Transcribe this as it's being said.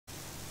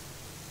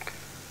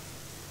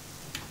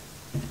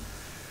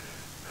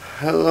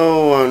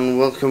Hello and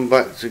welcome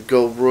back to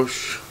Gold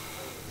Rush.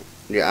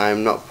 Yeah,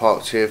 I'm not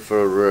parked here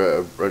for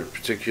a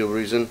particular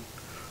reason.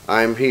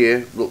 I'm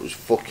here. Look, there's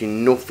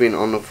fucking nothing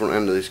on the front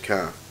end of this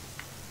car.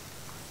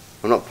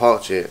 I'm not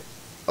parked here.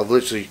 I've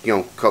literally,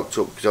 cocked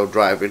up because I was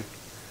driving,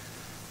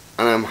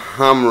 and I'm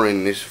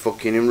hammering this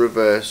fucking in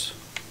reverse.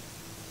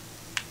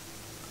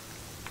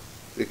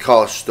 The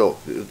car's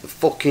stuck. The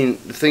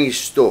thing is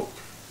stuck.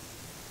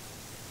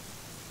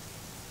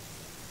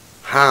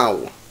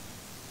 How?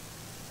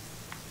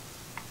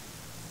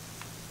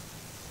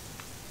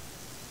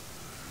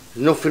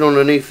 There's nothing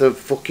underneath the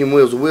fucking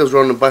wheels. The wheels are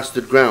on the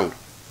bastard ground.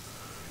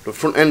 The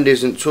front end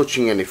isn't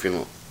touching anything.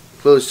 Look,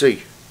 clearly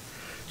see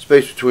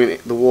space between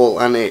the wall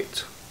and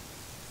it.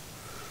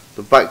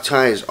 The back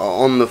tyres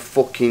are on the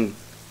fucking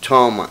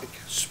tarmac,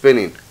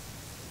 spinning.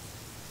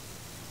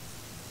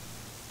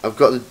 I've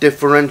got the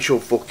differential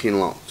fucking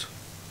locked.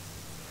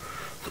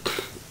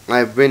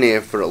 I've been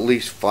here for at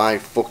least 5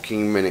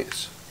 fucking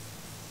minutes,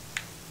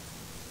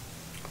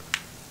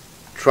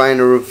 trying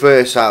to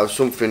reverse out of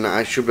something that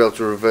I should be able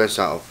to reverse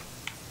out of.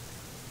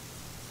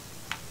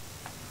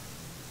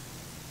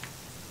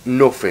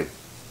 Nothing.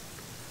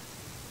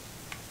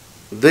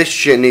 This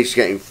shit needs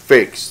getting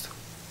fixed.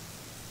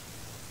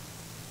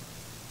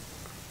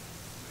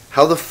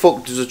 How the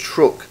fuck does a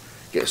truck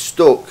get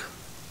stuck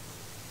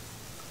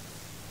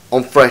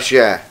on fresh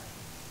air?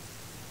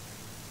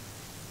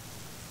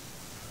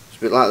 It's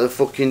a bit like the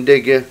fucking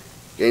digger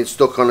getting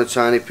stuck on a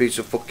tiny piece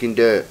of fucking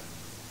dirt.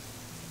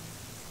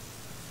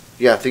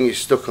 Yeah, I think it's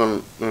stuck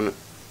on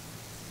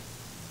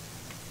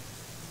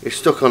it's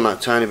stuck on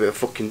that tiny bit of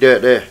fucking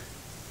dirt there.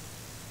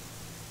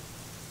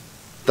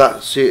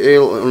 That's it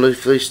here under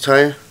this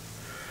tyre,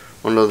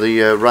 under the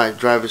right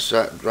driver's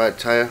side, right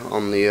tyre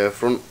on the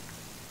front.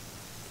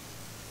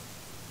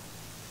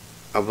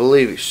 I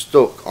believe it's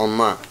stuck on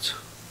that.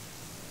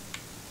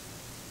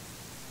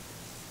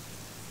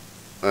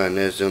 And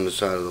there's the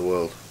underside of the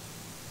world.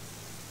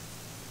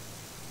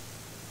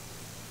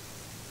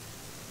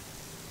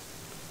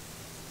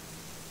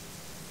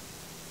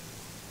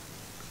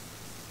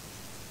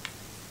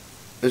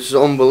 This is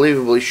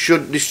unbelievable.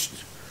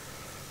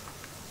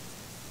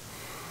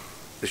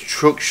 This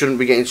truck shouldn't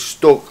be getting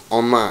stuck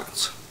on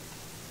that.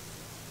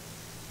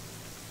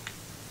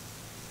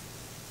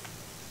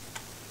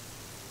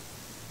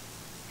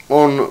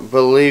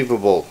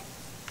 Unbelievable.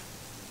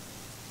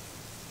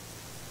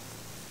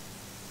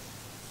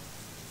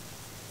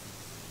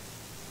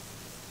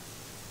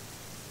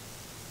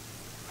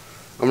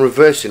 I'm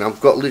reversing. I've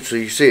got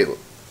literally, you see it,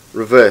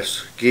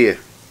 reverse gear.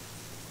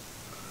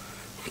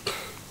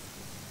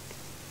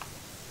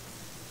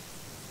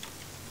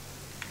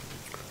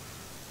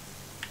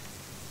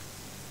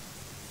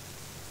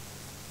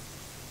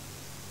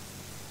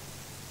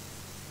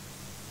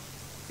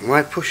 Am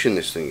I pushing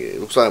this thing?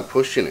 It looks like I'm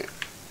pushing it.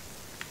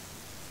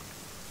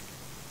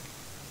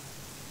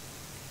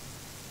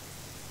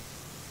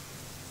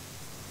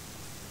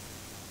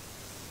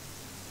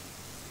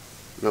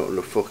 No,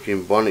 the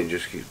fucking bonnet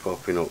just keeps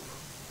popping up.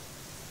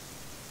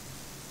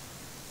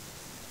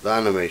 The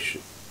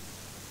animation.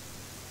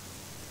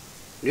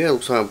 Yeah, it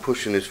looks like I'm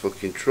pushing this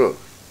fucking truck.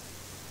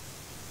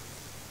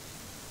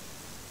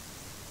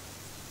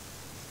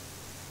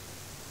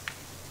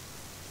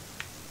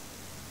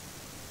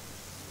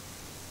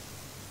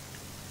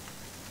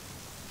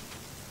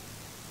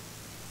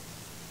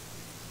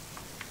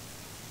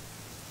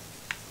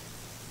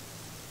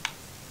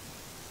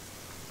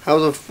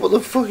 What the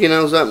fucking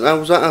hell's that?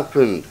 How's that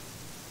happened?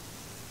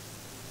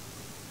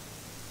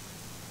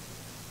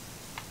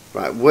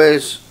 Right,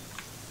 where's...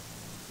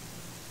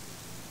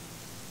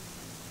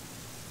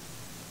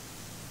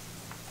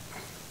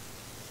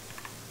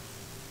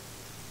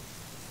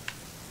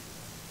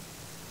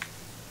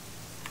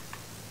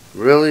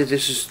 Really?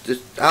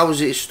 How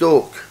is it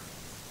stuck?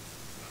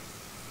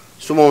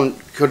 Someone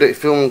could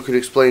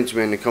explain to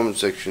me in the comment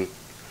section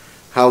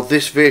how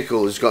this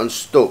vehicle has gotten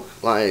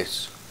stuck like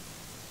this.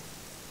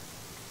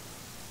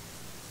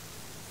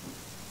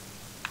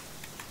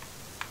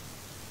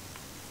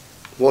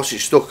 What's it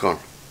stuck on?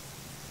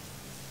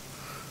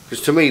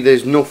 Because to me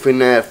there's nothing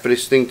there for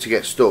this thing to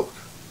get stuck.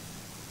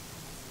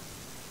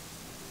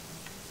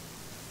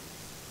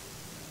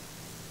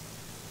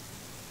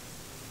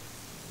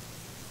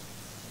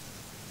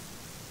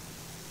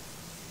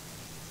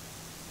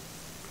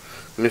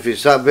 And if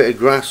it's that bit of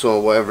grass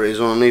or whatever it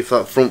is underneath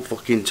that front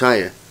fucking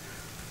tyre,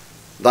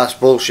 that's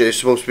bullshit. It's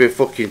supposed to be a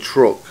fucking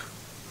truck.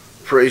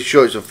 Pretty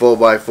sure it's a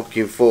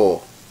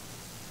 4x4.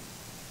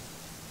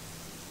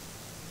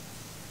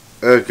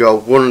 Ergo,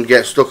 wouldn't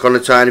get stuck on a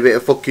tiny bit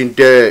of fucking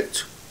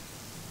dirt.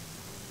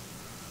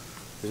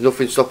 There's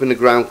nothing stopping the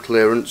ground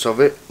clearance of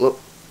it. Look,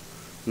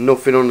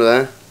 nothing under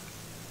there.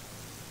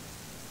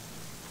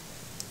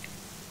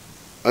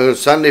 I would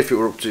understand if it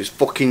were up to its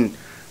fucking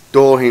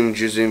door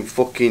hinges in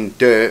fucking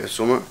dirt or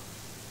something.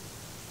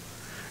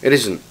 It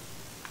isn't.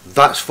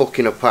 That's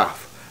fucking a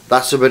path.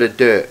 That's a bit of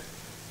dirt.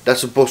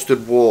 That's a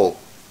busted wall.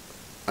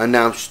 And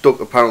now I'm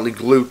stuck, apparently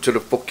glued to the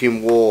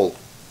fucking wall.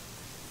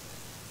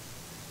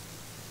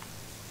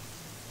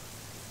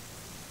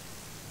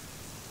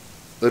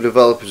 the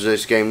developers of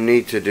this game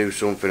need to do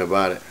something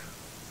about it.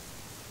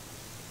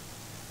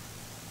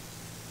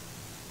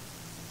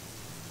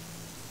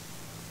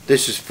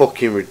 This is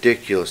fucking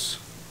ridiculous.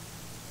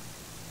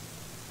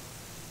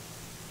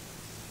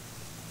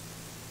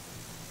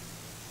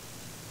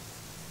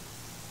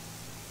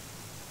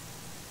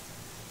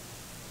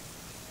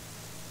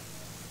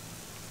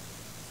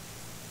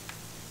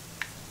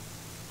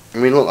 I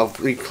mean, look,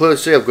 you can clearly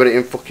see I've got it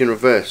in fucking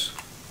reverse.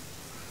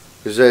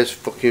 Because there's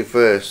fucking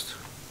first.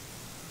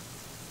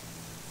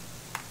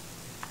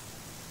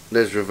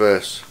 There's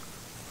reverse.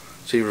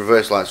 See,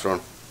 reverse lights are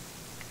on.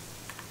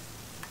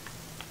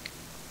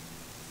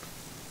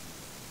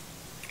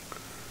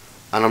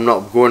 And I'm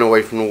not going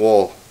away from the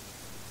wall.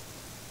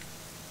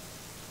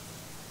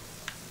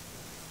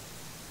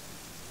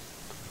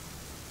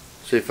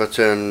 See if I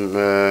turn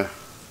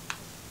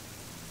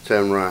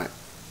right.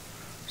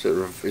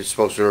 So it's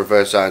supposed to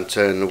reverse out and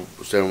turn the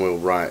steering wheel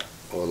right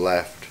or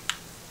left.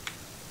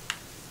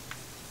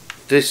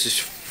 This is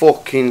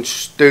fucking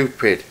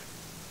stupid.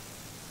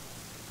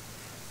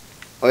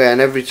 Oh yeah,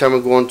 and every time I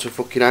go onto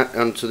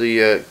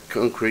the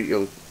concrete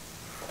on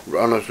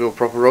a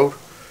proper road,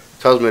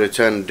 it tells me to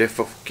turn the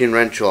fucking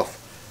wrench off.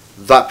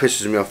 That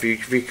pisses me off.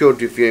 If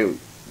you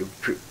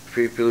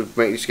people who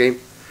make this game,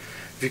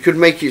 if you could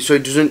make it so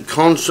it doesn't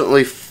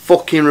constantly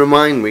fucking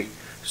remind me,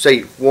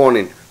 say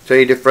warning, turn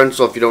your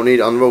differential off, you don't need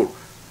it on the road.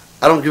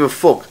 I don't give a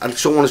fuck. I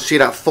just don't want to see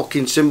that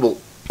fucking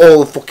symbol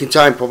all the fucking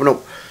time popping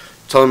up,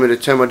 telling me to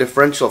turn my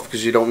differential off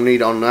because you don't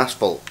need it on the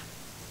asphalt.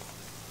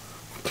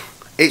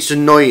 It's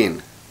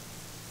annoying.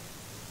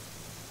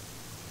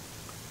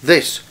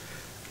 This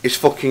is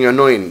fucking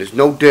annoying. There's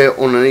no dirt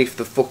underneath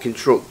the fucking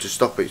truck to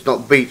stop it. It's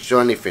not beached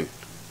or anything.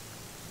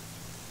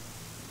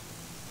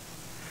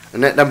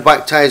 And them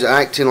back tyres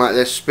are acting like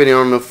they're spinning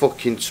on the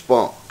fucking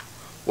spot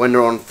when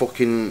they're on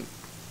fucking...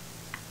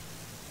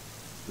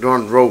 they're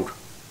on the road.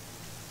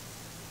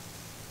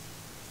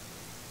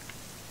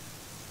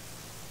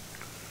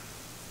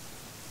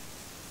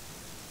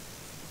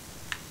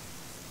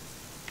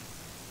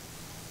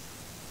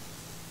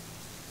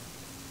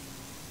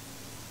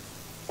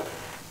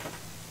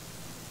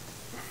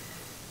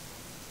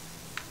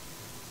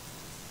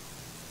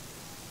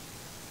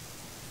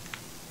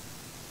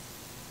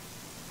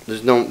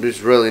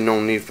 There's really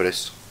no need for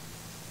this.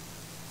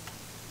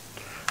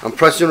 I'm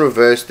pressing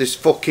reverse. This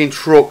fucking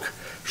truck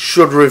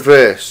should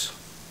reverse.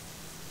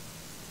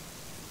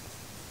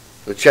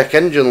 The check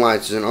engine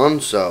light isn't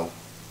on, so.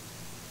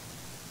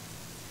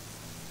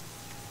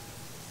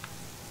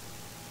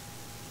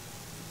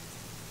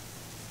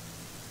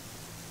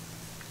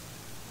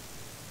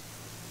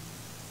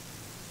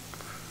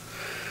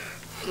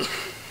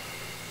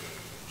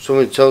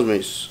 Something tells me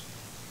it's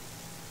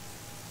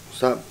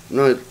that,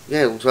 no,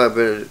 yeah, it looks like a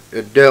bit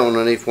of dirt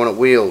underneath one of the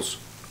wheels.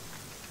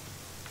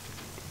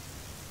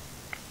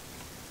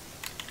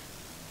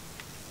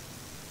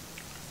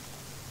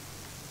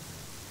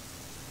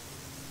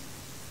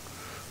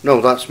 No,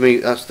 that's me,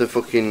 that's the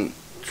fucking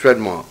tread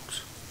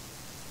marks.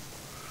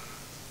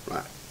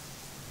 Right.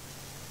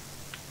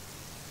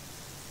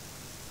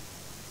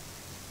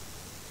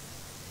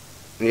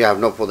 Yeah,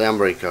 I've not put the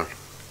handbrake on.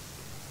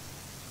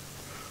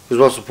 Because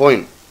what's the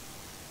point?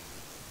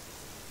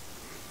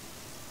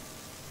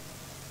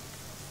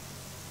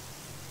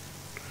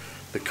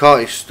 The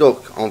car is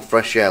stuck on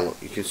fresh air.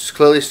 Look, you can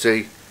clearly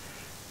see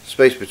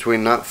space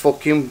between that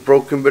fucking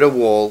broken bit of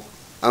wall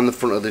and the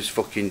front of this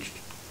fucking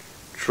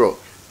truck.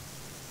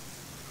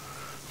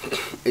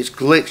 It's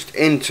glitched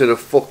into the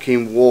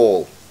fucking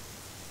wall.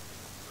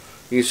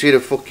 You can see the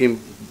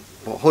fucking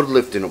hood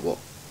lifting up. Look.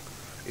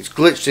 It's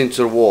glitched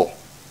into the wall.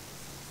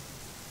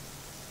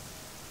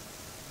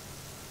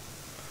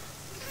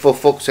 For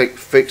fuck's sake,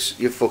 fix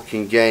your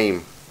fucking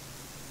game.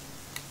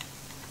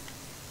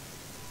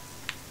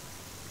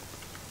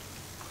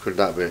 Could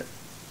that be it?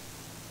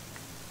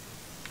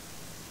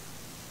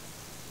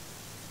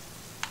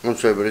 I'm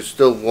sorry, but it's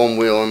still one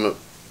wheel on the...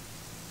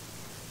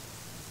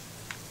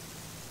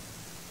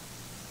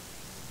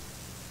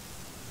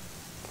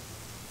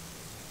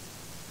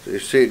 So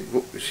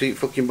you see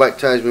fucking back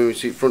tyres moving, you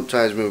see front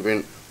tyres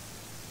moving.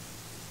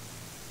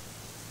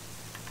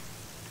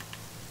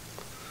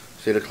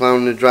 See the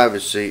clown in the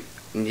driver's seat,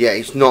 and yeah,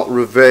 it's not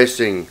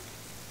reversing.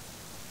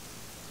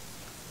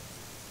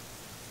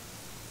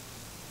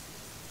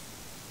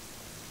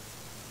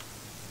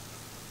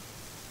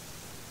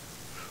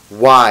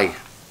 Why?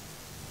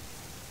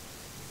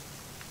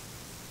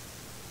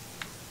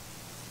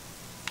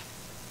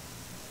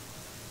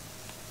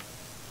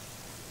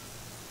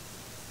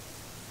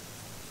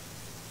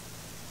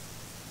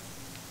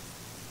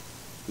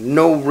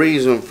 No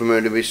reason for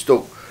me to be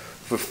stuck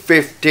for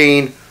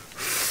 15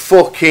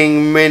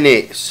 fucking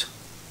minutes.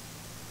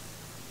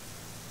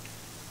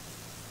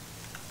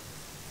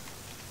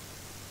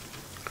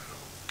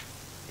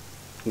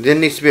 There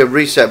needs to be a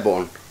reset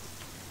button.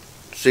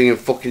 So you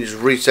can fucking just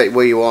reset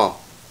where you are.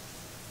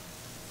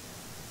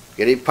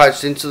 Get it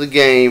patched into the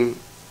game.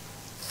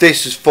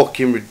 This is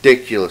fucking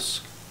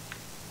ridiculous.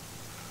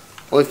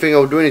 Only thing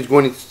I'm doing is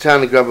going into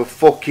town to grab a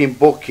fucking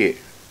bucket.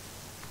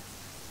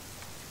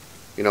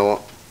 You know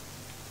what?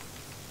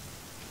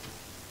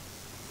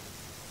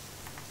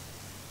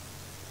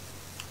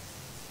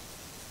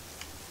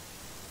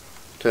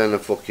 Turn the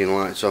fucking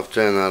lights off,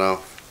 turn that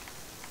off.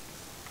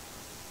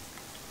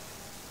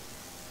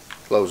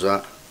 Close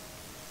that.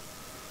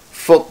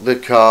 Fuck the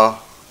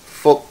car.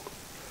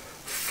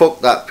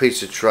 Fuck that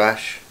piece of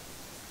trash.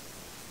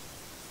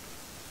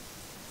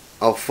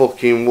 I'll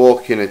fucking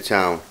walk into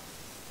town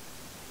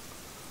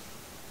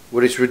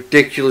with this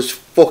ridiculous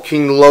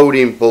fucking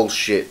loading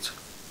bullshit.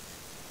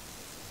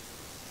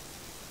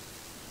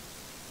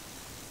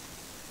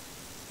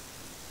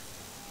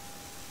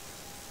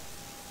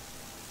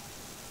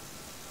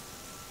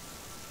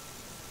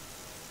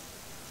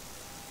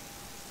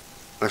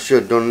 I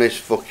should have done this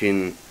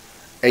fucking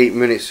 8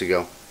 minutes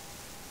ago.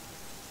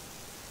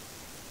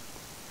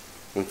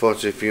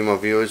 Unfortunately, a few of my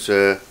viewers,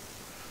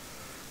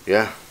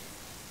 yeah,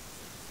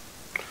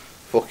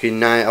 fucking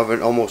 9,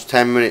 I've almost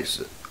 10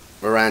 minutes,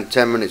 around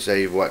 10 minutes there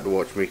you've had to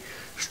watch me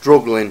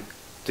struggling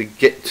to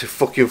get to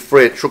fucking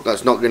free a truck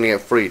that's not going to get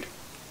freed.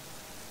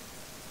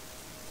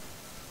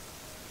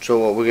 So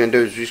what we're going to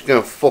do is we're just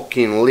going to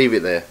fucking leave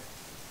it there.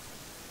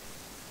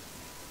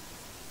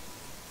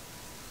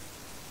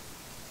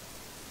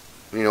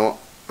 You know what?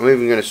 I'm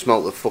even going to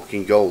smelt the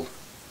fucking gold.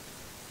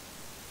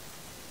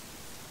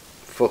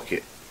 Fuck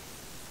it.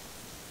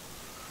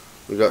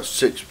 We've got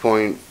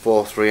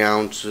 6.43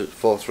 ounces,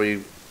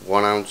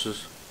 431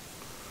 ounces.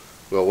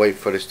 We'll wait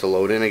for this to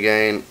load in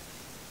again.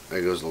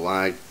 There goes the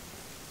lag.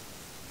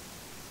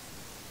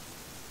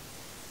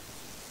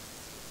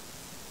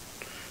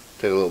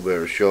 Take a little bit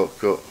of a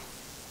shortcut.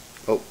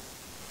 Oh,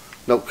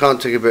 no,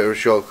 can't take a bit of a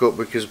shortcut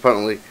because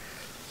apparently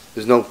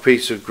there's no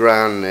piece of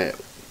ground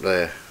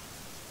there.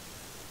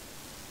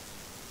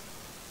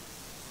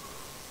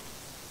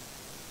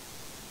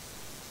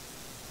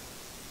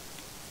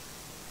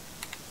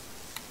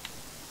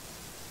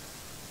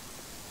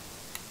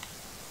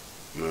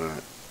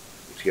 Alright,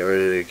 let's get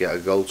ready to get our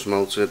gold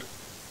smelted.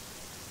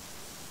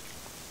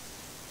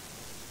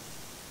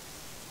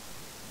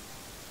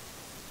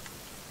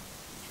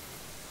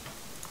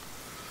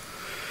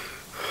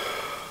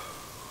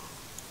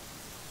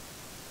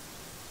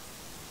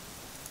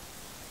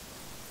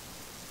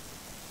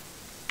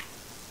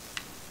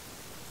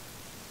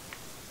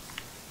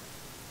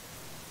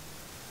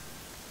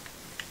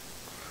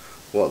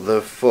 What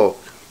the fuck?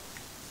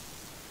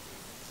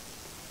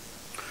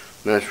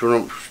 Now let's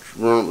run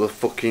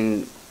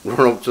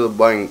up to the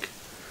bank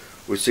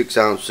with 6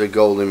 ounces of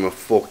gold in my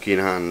fucking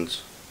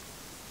hands.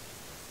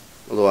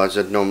 Otherwise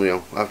I'd normally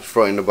have to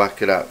throw it in the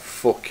back of that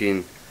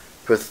fucking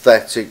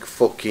pathetic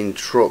fucking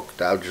truck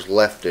that I've just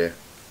left here.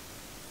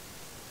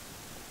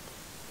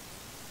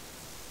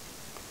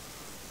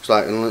 It's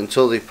like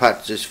until they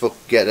patch this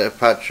get a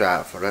patch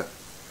out for it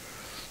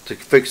to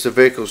fix the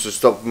vehicles to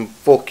stop them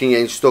fucking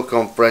getting stuck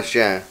on fresh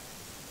air.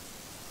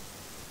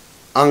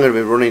 I'm gonna be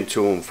running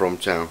to them from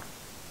town.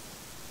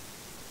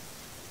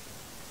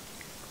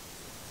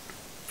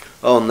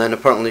 Oh, and then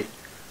apparently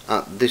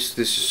this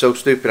is so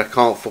stupid I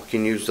can't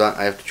fucking use that.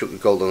 I have to chuck the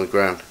gold on the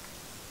ground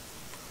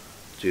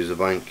to use the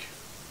bank.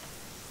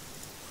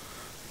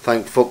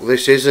 Thank fuck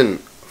this isn't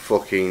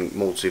fucking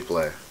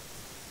multiplayer.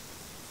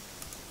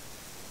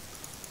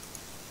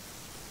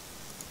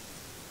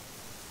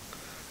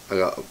 I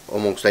got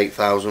almost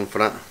 8,000 for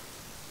that.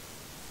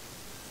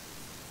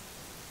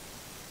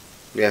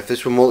 Yeah, if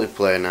this were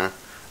multiplayer now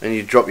and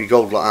you drop your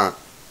gold like that,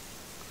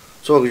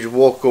 someone could just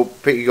walk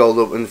up, pick your gold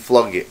up and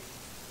flog it.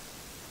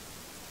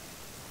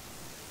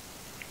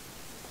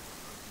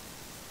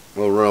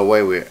 We'll run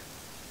away with it.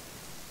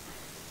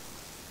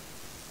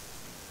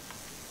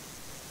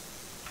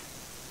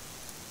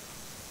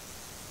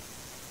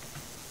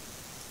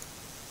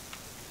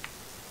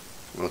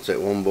 I'll take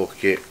one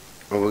bucket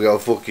and we got a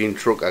fucking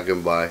truck I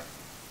can buy.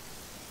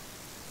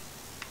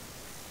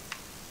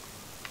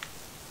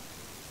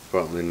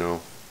 Probably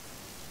no.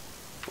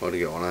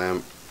 Already got one I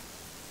am.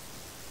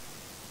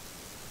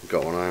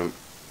 Got one I am.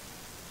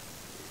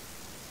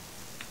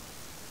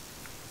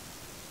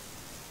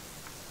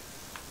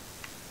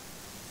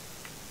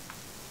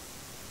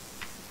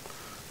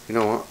 You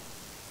know what?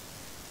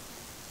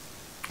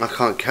 I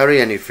can't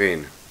carry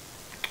anything.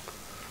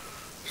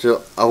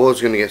 So I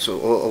was gonna get some.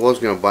 I was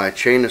gonna buy a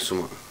chain or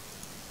something.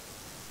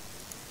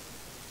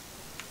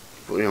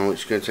 But you know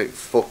it's gonna take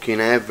fucking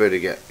ever to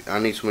get. I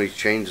need some of these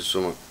chains or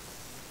something,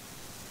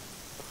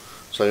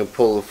 so I can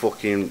pull the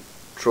fucking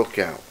truck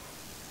out.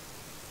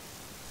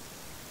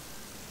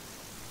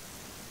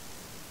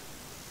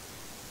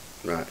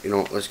 Right, you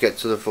know what? Let's get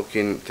to the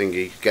fucking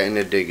thingy. Get in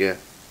the digger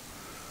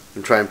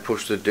and try and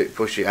push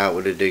it out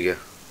with the digger.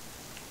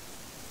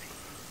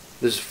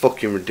 This is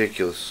fucking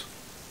ridiculous.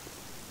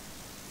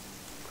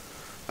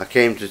 I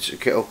come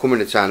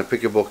into town to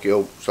pick a bucket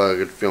up so I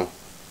could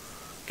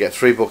get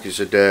 3 buckets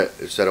of dirt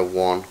instead of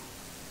 1.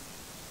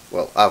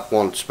 Well, I have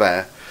 1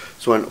 spare.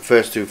 So when the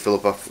first 2 fill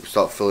up, I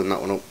start filling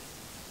that one up.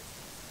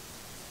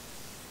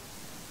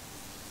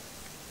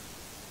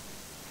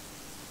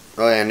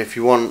 Oh yeah, and if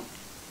you won't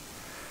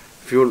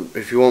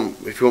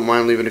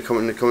mind leaving a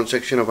comment in the comment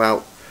section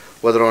about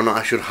whether or not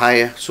I should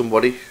hire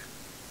somebody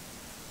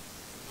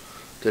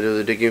to do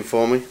the digging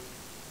for me,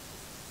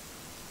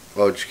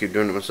 or just keep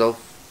doing it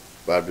myself.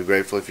 But I'd be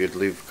grateful if you'd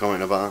leave a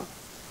comment about that.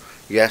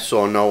 Yes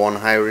or no on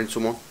hiring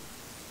someone.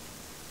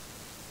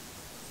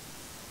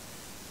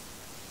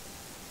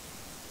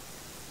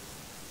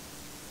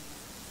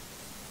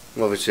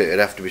 Obviously it'd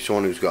have to be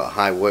someone who's got a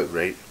high work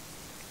rate.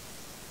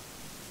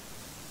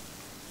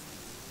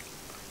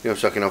 You know,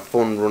 so I can have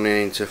fun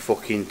running into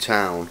fucking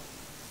town.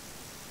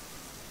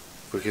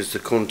 Because the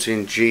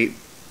cunting Jeep,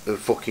 the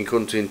fucking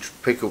cunting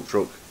pickup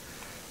truck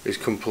is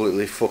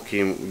completely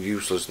fucking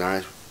useless now.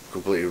 It's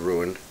completely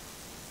ruined.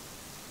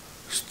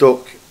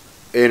 Stuck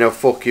in a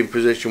fucking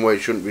position where it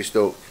shouldn't be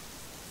stuck.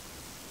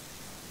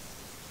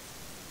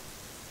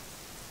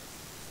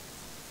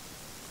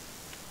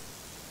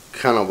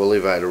 Cannot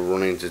believe I had to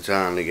run into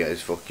town to get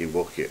his fucking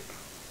bucket.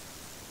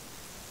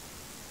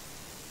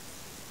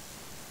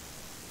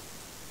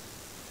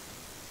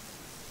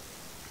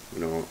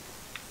 You know what?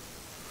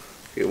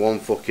 Get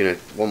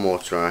one more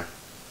try.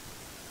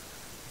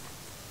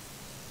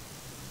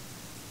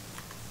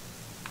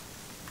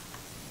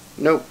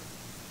 Nope.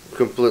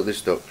 Completely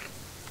stuck.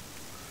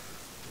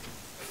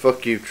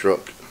 Fuck you,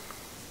 truck.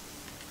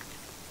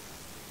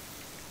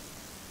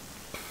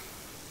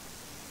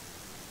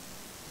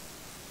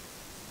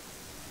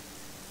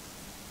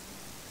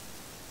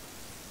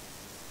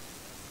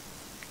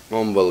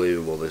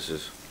 Unbelievable this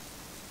is.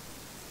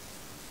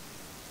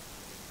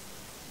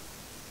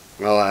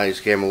 I like this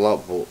game a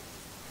lot, but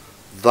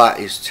that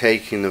is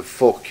taking the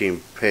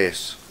fucking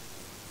piss.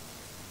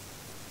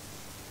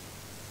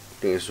 I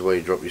think it's the way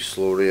you drop your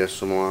slurry or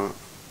something like that.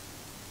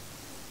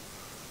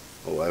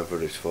 Or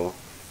whatever it's for.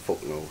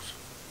 Fuck knows.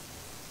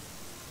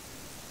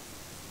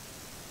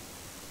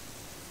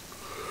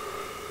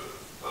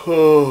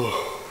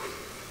 Oh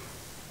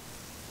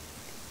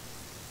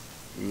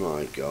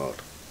my god.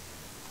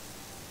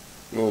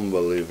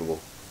 Unbelievable.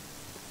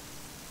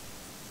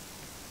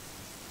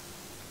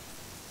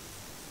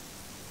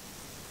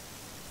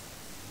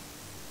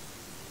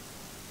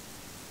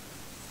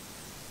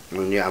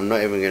 And yeah, I'm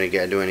not even going to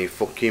get to do any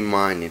fucking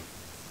mining.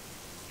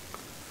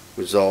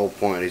 Was the whole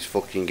point of this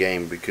fucking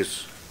game,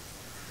 because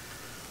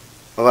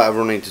I've had to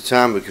run into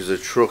town because the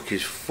truck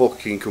is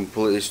fucking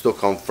completely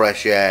stuck on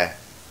fresh air.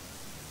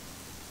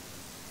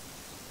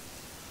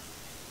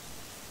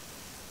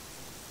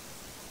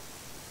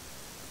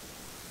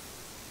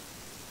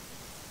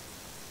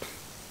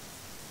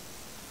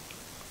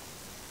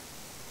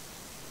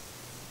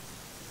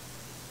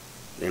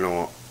 You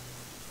know what?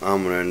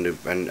 I'm gonna end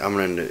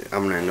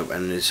up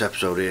ending this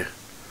episode here.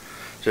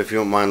 So if you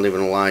don't mind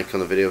leaving a like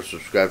on the video,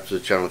 subscribe to the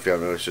channel if you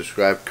haven't already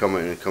subscribed,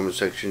 comment in the comment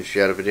section,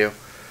 share the video,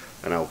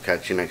 and I will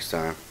catch you next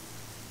time.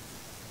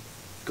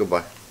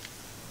 Goodbye.